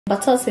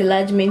botos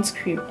enlargement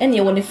cream and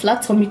you want a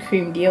flat tummy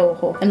cream there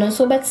or and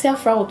also better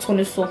for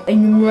tony so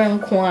and you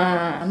rank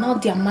one now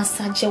their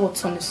massage or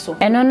tony so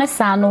and on a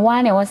son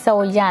one was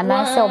so young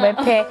I saw a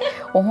pair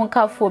or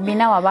honka for me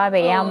now a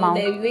baby yama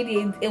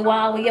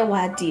wow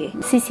yeah dear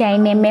sisi I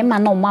name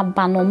no my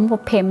ban no more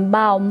pen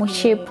bow more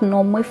shape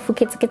no more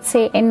fukit get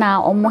say and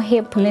now or more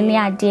hip any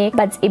idea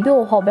but if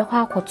you hobby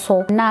quack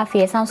so now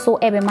fears and so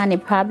every money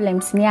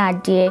problems near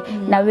idea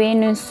now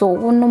when so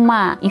no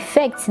ma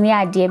effect near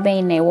idea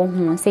being a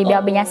woman say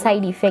there be a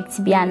side effects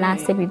be an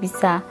answer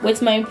bisa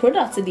with my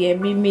product there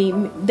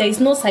there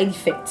is no side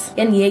effects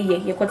and yeah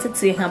you got to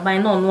say her by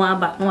no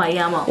aba no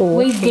ayama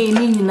we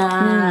gain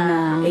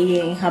na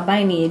her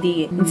by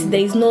there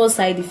is no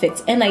side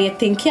effects and I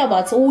think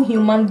about all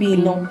human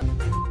being no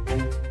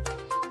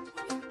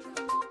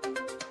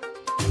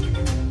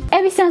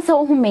every sense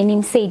of who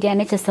meaning say the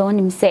nature so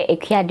him say a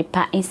kia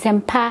depa in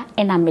sempa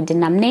and I'm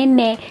medinam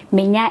nene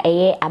menya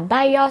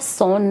abayo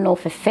son no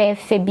fe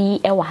bi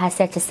e wa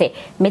hase to say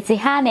meti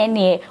ha na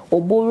ne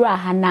obora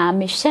ha na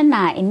me hye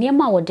na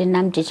enema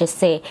wodinam jeje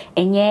say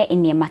enye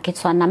enie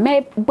market na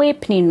me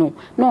boepni no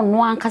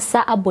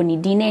ankasa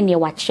abonidi na ne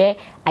wa kire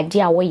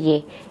ade a wo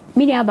ye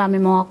mini aba me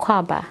ma wakọ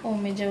aba oh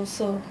me je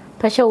so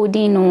pasha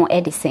wodin no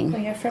Edison oh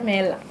you're from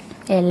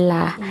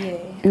Ella yeah.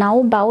 Now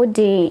about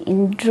the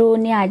indro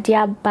ni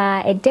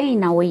adiaba a day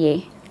na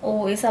way.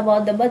 Oh, it's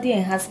about the body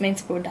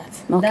enhancement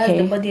product. Okay. That's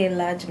the body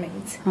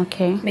enlargement.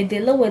 Okay. Me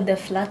deal with the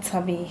flat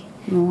tummy,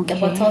 the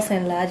botos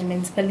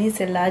enlargement,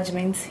 pelvis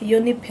enlargement,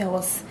 yoni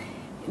pills,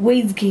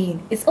 weight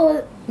gain. It's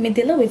all me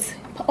deal with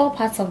all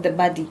parts of the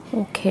body.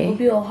 Okay.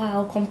 Obi or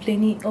how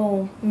complaining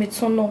oh me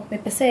tono me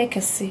pese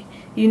kese.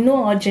 You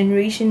know our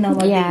generation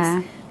nowadays.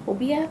 Yeah.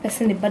 Obi a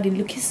person the body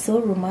looking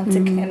so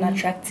romantic and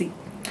attractive.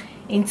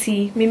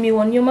 Inti mimi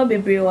wonyoma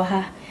bebre wo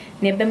ha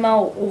ne bema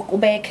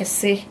obaye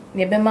kese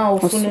ne bema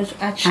ofunu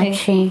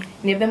ache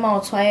ne bema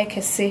otoaye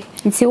kese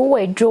nti wo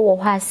edro wo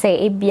ha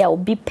say ebia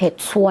obi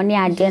peto ne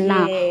ade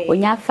na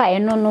onya fa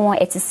eno no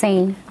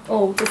etisen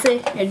oh to say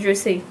edro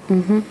say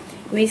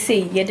we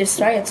say you just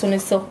try it on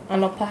so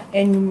anopa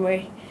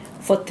enumre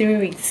for 3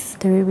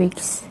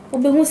 weeks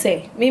obe hu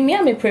say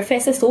me prefer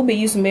say so obe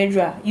use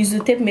measure use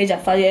tape measure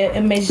for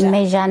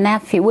measure na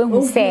fi we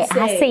hu say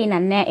ha say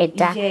na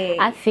eda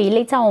I feel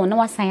later on no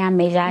wasan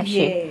measure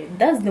yeah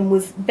that's the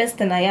most best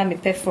thing I am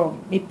perform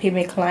me pay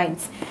my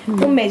clients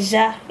who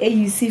measure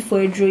you see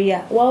for a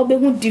drawer while obe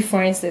hu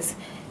differences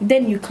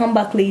then you come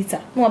back later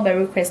no be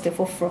request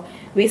for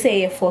we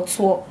say for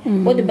 2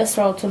 what the best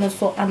route on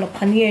so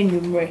anopa ne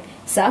enumre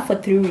so for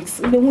 3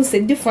 weeks obe hu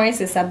say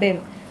differences abem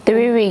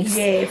 3 weeks.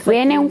 Yeah. We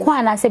ain't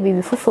quite say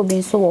baby fufu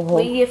bin so ho.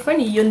 We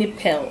friend uni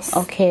pills.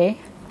 Okay.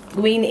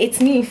 When it's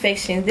new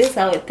infections, this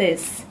how it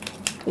is.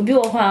 We be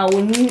how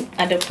when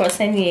at the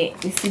person here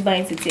we see by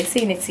entity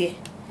saying it here.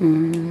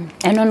 And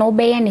on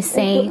obey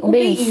anything.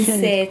 Obey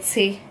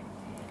insert.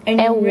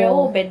 And you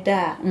real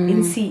better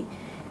in see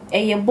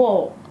a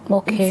ball.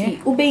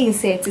 Okay. Obey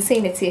insert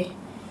saying it here.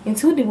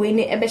 Into the way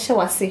ne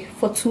shower say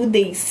for 2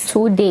 days.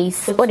 2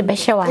 days. What the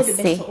best shower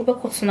say?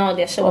 Obe now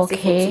the shower say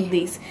for 2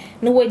 days.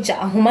 No way ja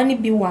ahoma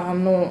bi wa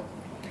no.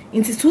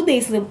 Into 2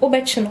 days the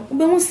obe che no.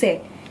 Obe hu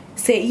say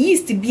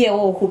yeast bi e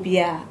wo ho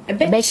bia.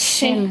 Ebe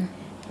che.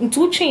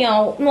 Into twen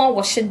ya no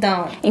wash it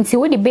down. Into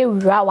we the be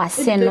wura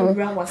wase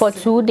no for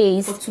 2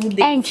 days.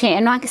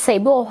 Entwe no akisa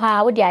bi wo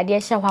ha wo de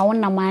ade shower wo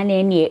na ma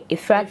na ne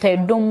efrato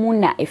edomu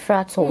na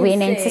efrato we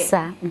ne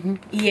ntisa.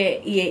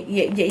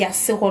 Yeah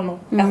se ho no.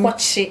 E ho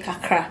che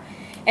kakra.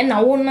 E na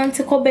wo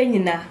nante ko ba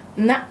nyina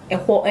na e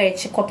ho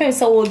che kopem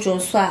se wo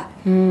jonso a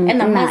e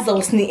na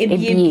mazels ni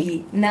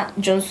ebie na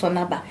jonso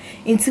na ba.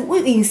 Into we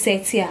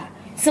insert ya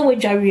se we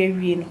dware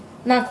awie no.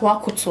 Na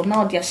kwa koto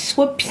na o de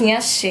ahwe pia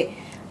hye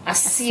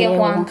asie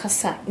wan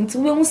kasa nti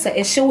we hu se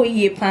ehye wo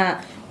yie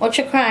pa o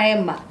twekra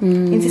ema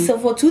nti so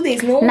for 2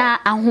 days no na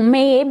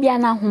ahome e bia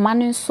na ahoma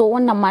no so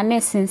wona ma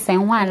na sensen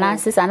ho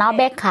analysis na o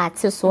be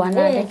kate so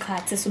ana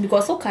kate so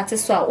because o kate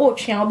so a o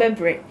twen o be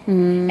bre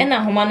e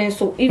na ahoma no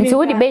so even nti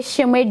wo de be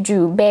hye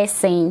madu be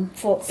sen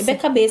for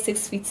beka be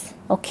 6 feet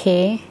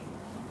okay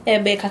e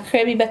be ka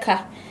krabi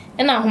beka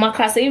na ahoma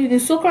kra say even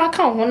so kra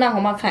ka ho na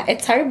ahoma ka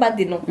etare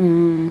body no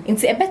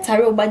nti e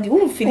betare o body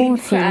won feel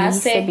kra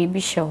say bibi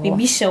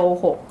show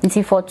ho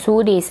nti for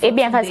 2 days e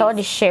bia fa say o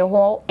de share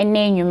ho na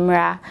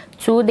enwumra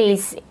 2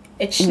 days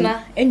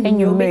echna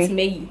enwumra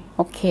meyi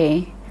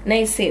okay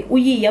na say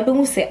uyi ya be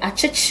hu say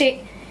acheche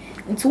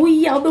nti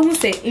uyi ya be hu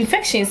say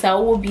infections a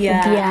wo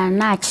bia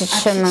na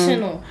acheche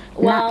no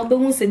wa be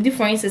hu say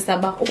differences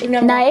aba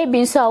na e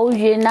bi so a wo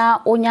wie na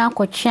onya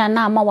akotwea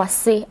na ama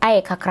wase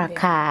aye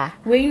kakraka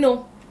we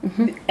know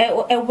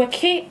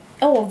weke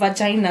o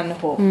vagina no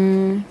ho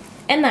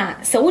ena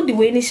so wo di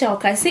we ni sha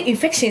okay say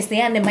infections na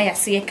ya na ma ya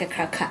se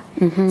kakraka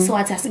so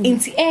what has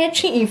into air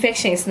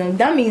infections no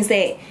that means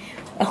that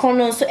a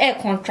hormone so air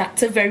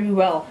contract very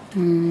well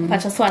but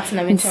so what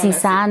na me tell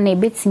sa na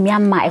betimi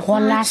ama e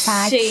hormone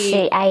sa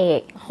che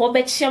aye ho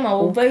be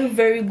chema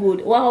very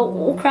good wow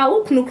ukra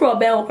uknu kro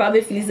be ukra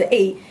be feel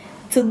say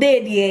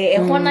today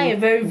the one are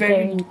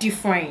very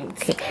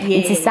different. Yeah.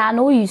 It is an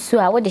old issue.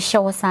 I would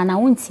show us an I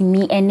won't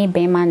me any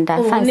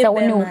bemanda. Fancy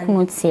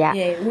one here.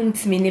 Yeah,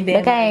 won't me any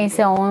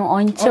bemanda.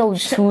 On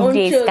 2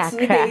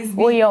 days.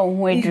 Oh, your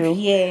wedding.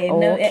 Yeah,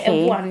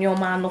 no, one your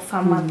man of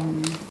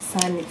family.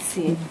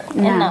 Sanity.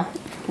 Now,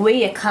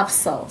 weigh your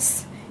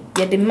capsules.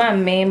 Yeah, the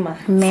man,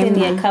 send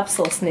your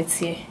capsules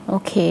next year.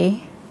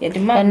 Okay. Yeah, the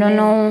man.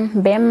 No,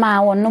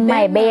 Bema or no,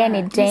 my bay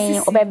any day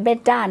or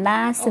better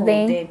nice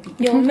day.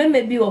 You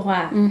remember be a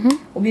while.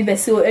 Or be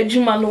best so a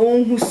Juman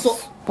who so.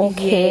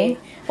 Okay.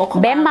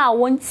 Bema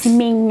won't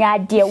mean ya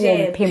dear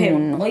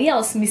woman. Oh,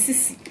 yes,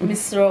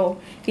 Miss Rowe.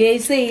 Yeah,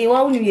 say,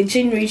 why won't you a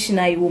generation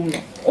I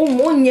woman? Oh,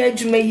 1 year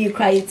you may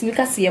cry it, make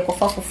us see a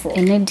coffee for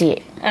an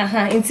idiot.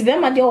 Into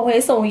them, my dear, where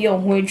so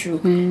young, where drew.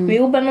 We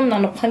will ban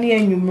on a penny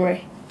and numero.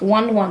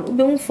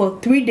 1 for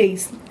 3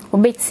 days.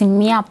 Obeti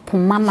me up,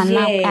 Mama.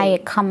 Now I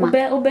come.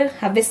 Obe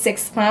have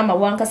 6 pounds.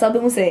 One cause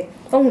I say,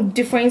 oh,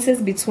 differences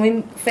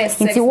between first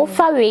sex. It's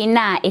far away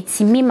now.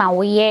 It's me, my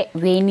way,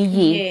 rainy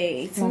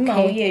ye. It's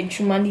my way,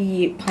 Jumani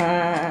ye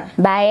pa.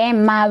 By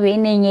my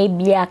rainy ye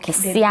be a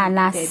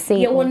Cassiana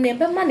say, you will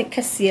never man a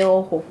cassia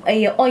or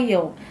a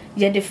oil.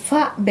 Yet the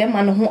fat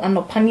beman who and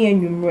a penny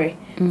and numero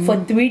for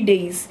 3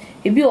 days.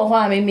 If you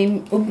are me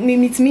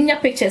meet me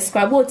picture,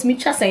 scrabble to me,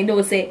 just I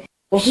know say.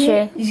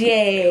 Yeah,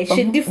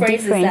 she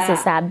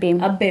differences are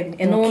bim,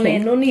 and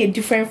only a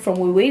different from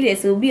we there.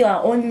 So we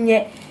are on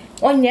yet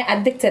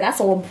addicted.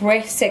 That's our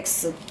breast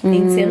sex. No,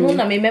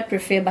 I may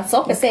prefer, but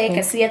so say I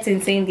can see it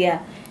in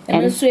India,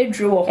 and also a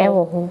draw.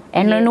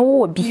 And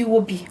no, you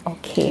will be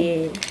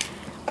okay.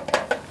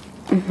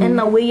 And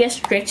now we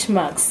stretch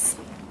marks.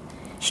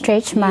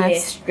 Stretch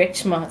marks.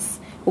 Stretch marks.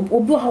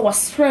 Obu how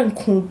was friend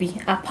could be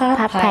a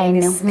papa in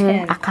his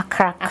skin. A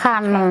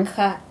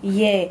kakra.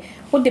 Yeah,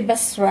 what the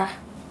best ra.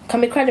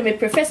 Come credit me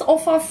professor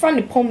offer from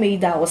the pomade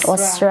that was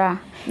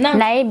now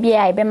I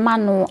be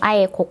manu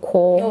I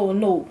cocoa.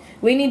 No,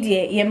 we need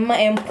ye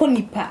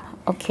ponipa.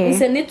 Okay,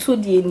 it's a little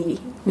DNA.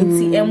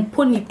 It's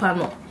ponipa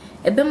no.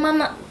 A be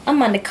mana a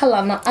man the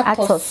color na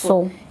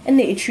atos and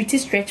the treaty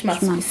stretch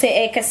marks.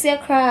 Say a cassia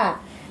cra.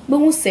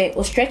 But say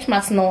or stretch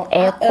marks no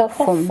a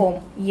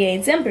form. Yeah,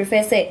 exam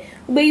professor.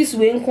 We use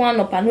wing one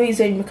up and we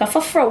say make a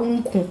fafra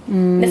unku.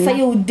 The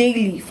fire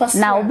daily first.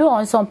 Now be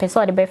on some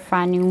person the be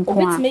franny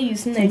unku. May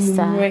use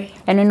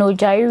and no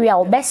jaria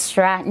or best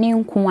ra ni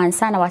unku and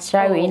sana was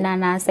jaria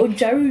na say. Oh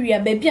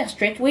jaria baby a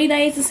stretch way na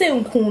is say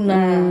unku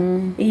na.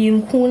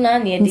 Unku na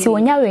near. Nti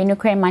onya we no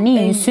kra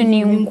mani use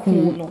ni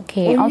unku.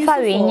 Okay, on fa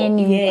we nye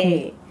ni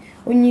unku.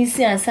 When you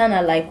see and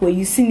sana like where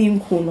you see him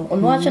kuno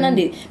on watch and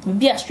they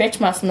be a stretch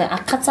mask na a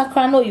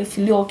katakra no you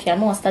feel okay I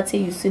know start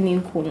you see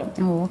him kuno.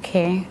 Oh,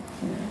 okay.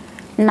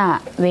 Nah,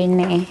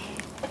 when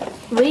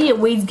your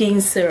weight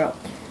gain syrup.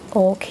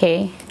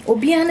 Okay.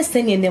 Obi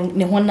understand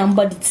ne one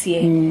number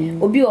the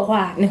Obi or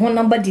what ne one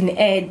number the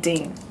air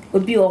ding.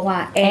 Obi or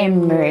what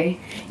emery.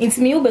 It's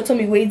me over to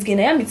me weight gain.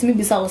 I am it me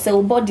beside say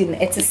body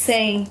it's a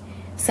saying.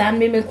 Sam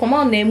me come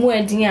on name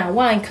word dia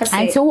one case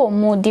until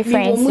more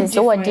differences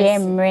or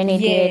dem renny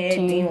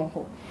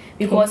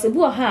because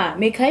ebu ha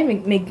make I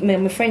make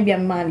my friend be a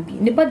man be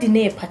nobody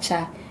near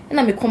pacha and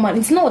I me come on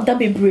it's not that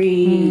be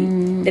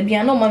brave there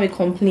be no man me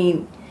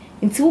complain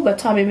until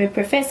better me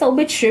professor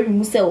obe true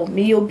me say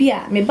me obi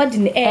a me body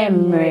ne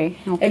emery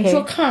e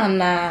jo kan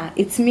na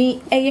it's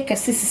me eye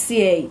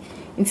kasisi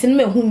until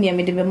me hu ne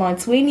me de be man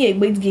 20 e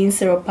gbed gain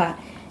syrup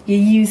you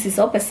use is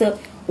up so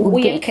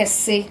we can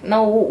say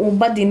now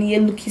body near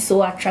looking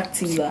so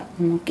attractive.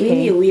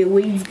 Okay.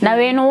 Now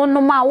we no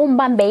ma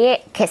wumba be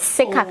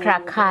kese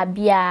kakra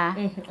bia.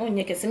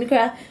 Onye kese me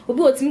kra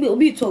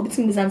obi to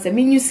between me say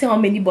me you see how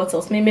many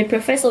bottles me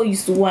professor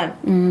used to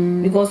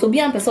one because obi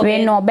am person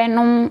we no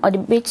benom or the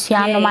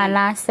betia no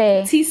man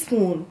say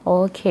teaspoon.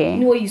 Okay.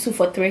 No use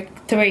for 3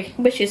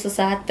 but she so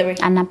 3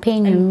 and a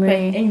pen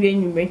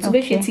number to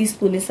be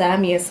teaspoon is a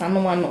me san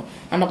no one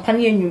and a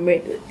pan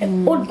number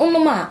no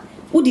ma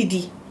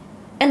udidi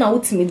and I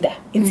would me that.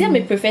 In time, my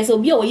professor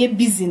be all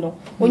busy no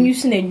when you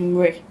see a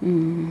numero.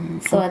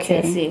 So I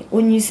say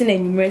when you see a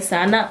numero,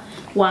 sana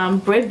one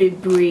bread be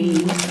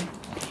brave.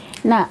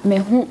 Now, me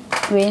who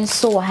when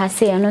so I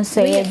say I don't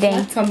say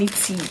then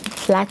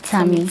flat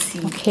tummy.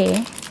 Okay,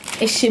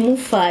 a shimu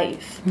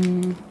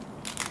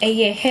 5 a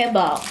year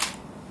herbal,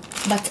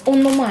 but oh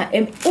no ma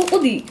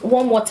the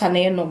warm water na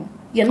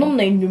you know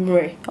na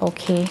numero.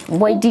 Okay.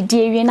 Why did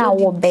you na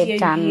wo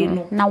better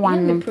na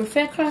one? I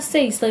prefer class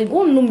say so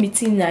one no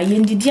meeting na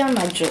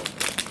yendidiana jo.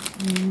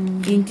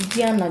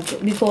 Yendidiana jo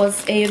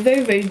because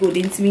very good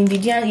into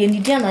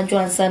yendidiana jo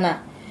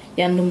ansana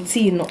ya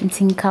numti no.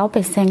 Ntinka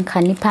opesen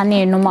ka nipa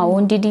na no ma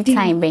won didi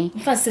time be.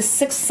 First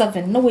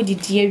 6-7 no we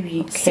did year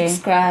 6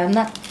 gra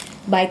na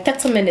by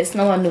 30 minutes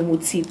now no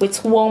muti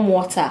with warm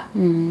water.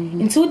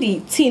 Into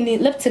the tea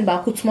left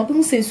back to my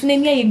people say so na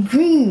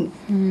green.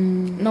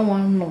 No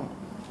one no.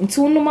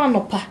 Into no man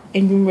opa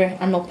enumere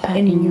anopa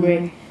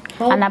enumere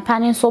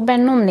anapa so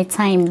benom ne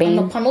time ben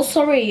anopa no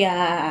sorry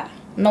ya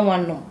no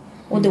one no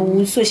o de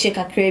wo so shake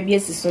akra bi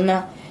asiso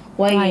na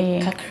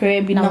why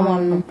kakra bi na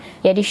wano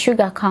ye the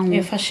sugar can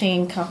ye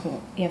fashion ka ho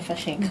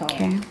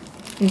okay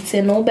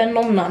nti no be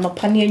nom na no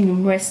pane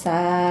anwumre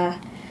saa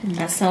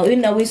asa we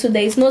na we so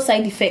there is no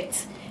side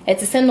effect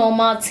it is a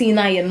normal tea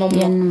na ye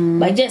nom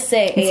but just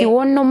say nti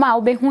won no ma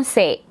obehu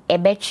say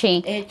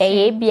ebechi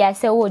bia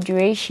say wo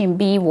duration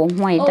bi wo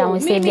ho e down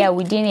say bia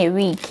within a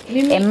week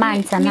a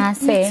month and I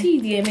say tea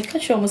dey me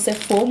catch am say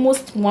for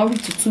almost 1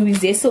 week to 2 weeks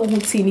there so who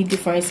tea any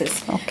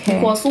differences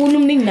because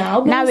wonum ni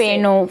now we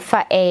no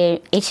fa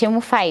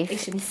HM 5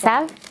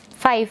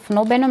 5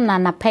 no benom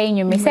na pay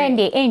you me say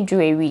dey end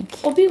a week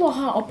obi wo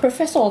ha o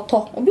professor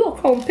oto obi o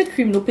crown pe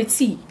cream no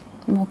petit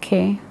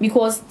okay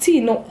because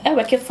tea no e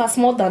work fast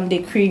more than the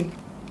cream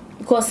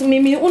because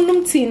me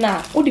unum tea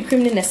na o the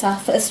cream ni nessa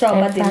extra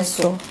body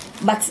so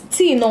but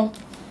tea no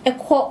e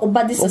call o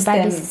body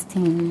system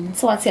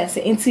so what I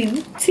say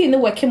tea no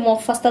work more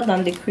faster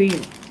than the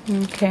cream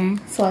okay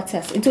so what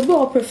I say it will be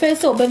o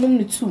professor obenum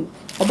ni 2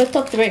 or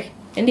better 3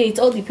 and it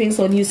all depends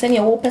on you send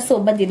your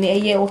person body na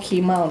e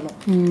okay ma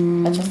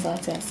no that's just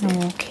what I say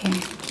okay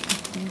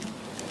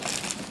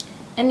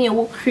and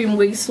your cream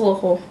we so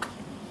ho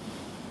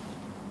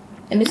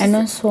and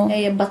also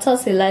butter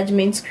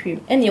enlargement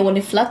cream and you want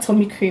a flat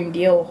tummy cream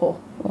there ho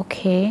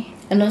okay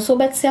and also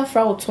better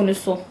fra to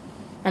so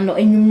and no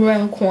enwumre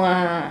nko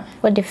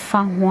what the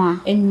fan ho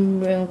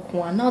enwumre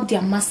nko now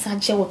their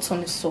massage what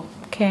to so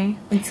okay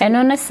and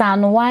on sa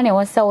no one e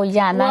was so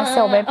ya na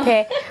say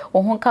obepe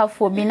ohun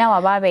kafo bi na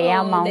wa ba be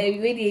ya ma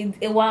we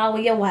wa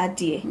ye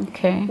wade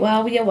okay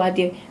wa ye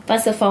wade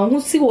pass fa hu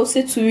si wo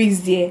se 2 weeks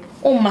there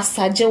o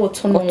massage what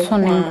to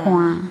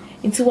nko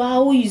into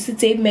how you see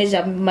take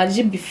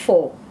measure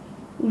before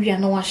we are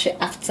not wash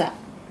after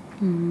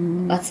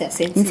that's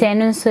it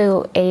intend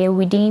so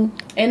within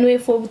anyway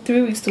for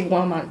 3 weeks to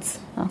 1 month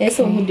there's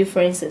some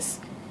differences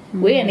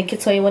we and the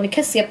kids are when the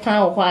kids are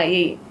pound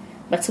why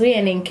but we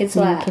and in kids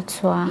are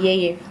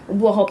yeah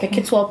we hope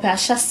kids are per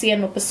chassis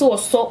no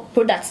so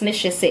products ne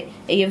say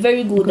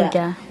very good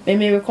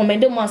me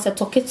recommend them once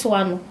to kids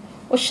one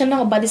o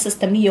channel body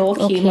system you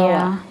okay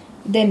now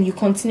then you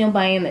continue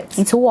buying it.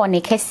 Into one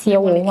a cassia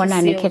or one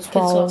and a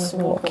kettle.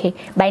 Okay.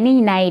 By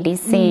the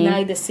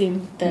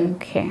same then.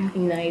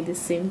 Okay. The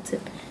same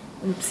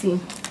thing.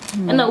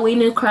 And now we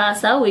in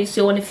class I always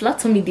say on a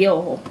flat me there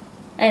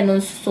and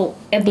also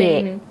a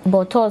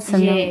botos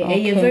and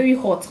yeah, very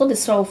hot. All the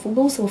straw for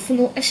those who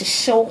know a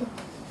show.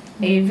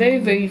 Very,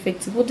 very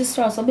effective. What the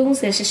straw so be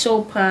say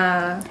show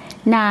pa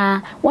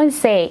na one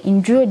say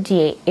indro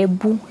de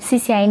ebu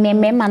sisi ai ne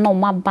mema na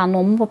omo aba no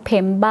omo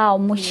pemba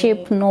omo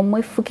shape no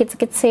omo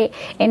fuketekete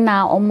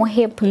na omo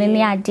hip ne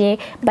ne ade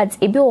but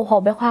ebi wo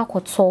ho be kwa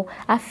akoto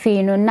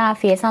afi no na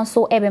afi esan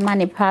so ebe ma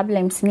ne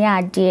problems ne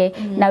ade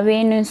na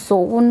we no so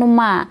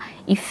wonuma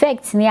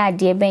effect ne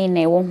ade ben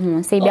na wo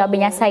hu say bia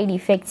obenya side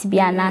effect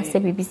bia na se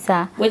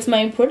bibisa with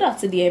my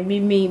product there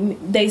me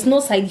there is no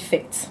side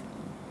effect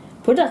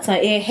product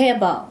are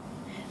herbal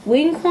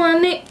we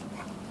kwane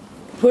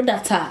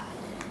product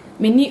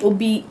many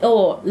obi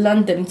or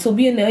London to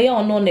be in the area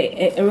or no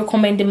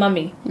recommend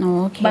mommy.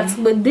 Okay. But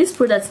with this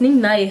product,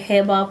 na a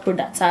herbal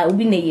product, I will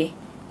be near.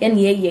 And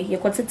ye,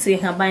 got to say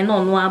her by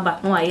no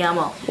but no I am.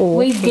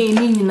 Wait,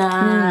 gaining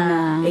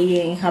na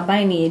her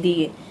by near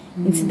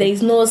there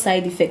is no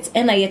side effects.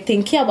 And I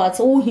think about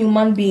all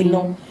human being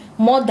no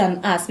more than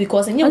us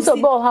because and you also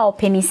about how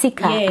penny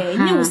sika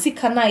you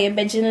sika na ye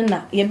begin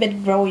na ye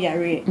bed brow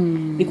yare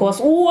because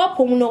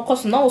upon no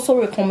cause now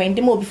also recommend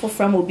them before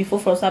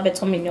so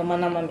better me your man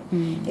mama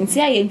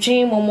nti aye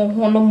dream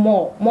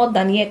more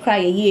than ye cry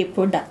ye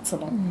product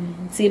no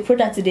see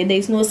product today there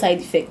is no side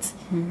effect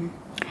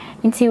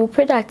nti your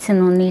product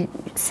no ni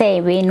say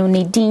we no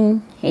ni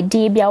din e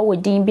di bia wo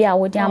din bia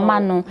wo dia ma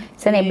no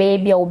say na be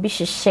bia obi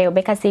hihye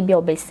obeka say bia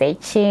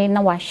obesechi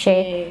na wa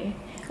hye.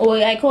 Oh,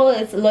 I call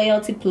it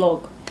loyalty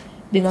plug.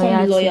 They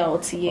call me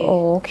loyalty, yeah.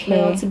 Oh, okay.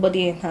 Loyalty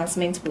body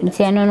enhancement product.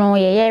 No,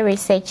 yeah,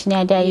 research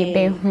near there,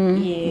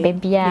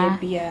 baby,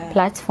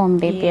 platform,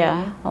 baby.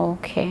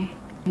 Okay.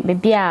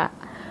 Baby,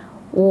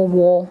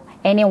 oh,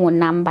 anyone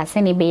number,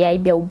 send a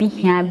baby, be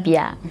here,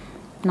 beer.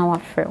 Now I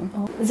feel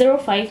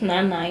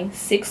 0599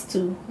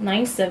 62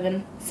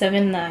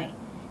 9779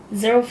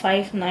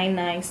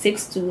 0599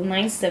 62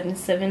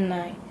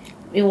 9779.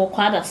 We will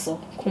quad so,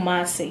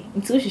 Kumasi.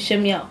 Until she show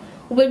me out.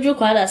 Ubedru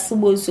kwada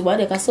subo so ba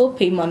de ka so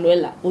pay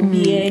Manuela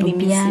obi any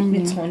miss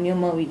Antonio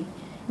Mawi.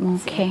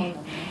 Okay.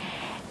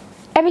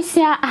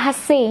 Ebisia ha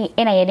say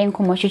ena yede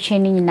nkomo hwehwe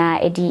ni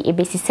nyina edi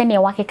ebesise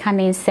na wakeka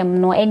ne nsem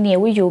no ene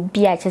we yo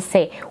bi a che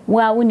say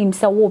wa wonim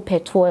se wo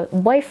peto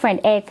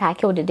boyfriend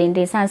take o de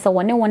dende san se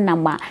woni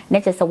wonama na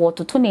che se wo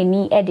toto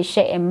nani e de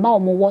hye emma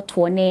omo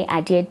woto ne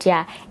ade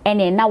dia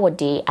ene na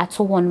wode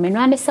ato won me no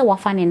ane se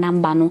wafa ne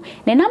number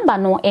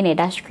no ene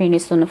da screen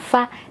so no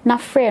fa na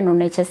frɛ no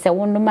na che se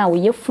wonuma wo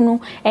yefunu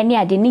ene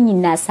ade ni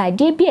nyina sa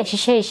de bi a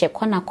hye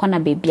kona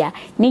bebia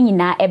ni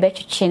nyina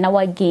ebetwetwe na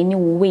wa gain ni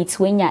weight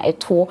wenya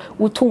eto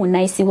wotu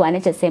nice ho ane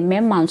kyese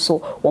memma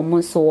nso wo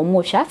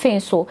mo hwafe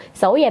nso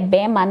sa wo ye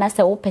bema na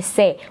se wo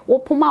pese wo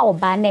poma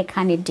oba na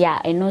ka ne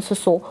dia eno nso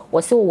so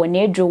wo se wo na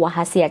edru wo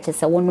hase ya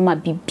kyese wo no ma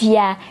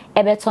bibia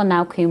ebeto na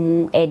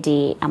akwemu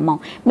ede amon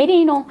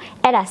medi no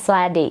era so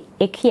ade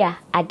ekia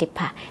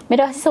adepa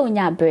medo se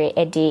onya abre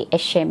ede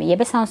ehye me ye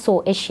besan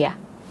so ehia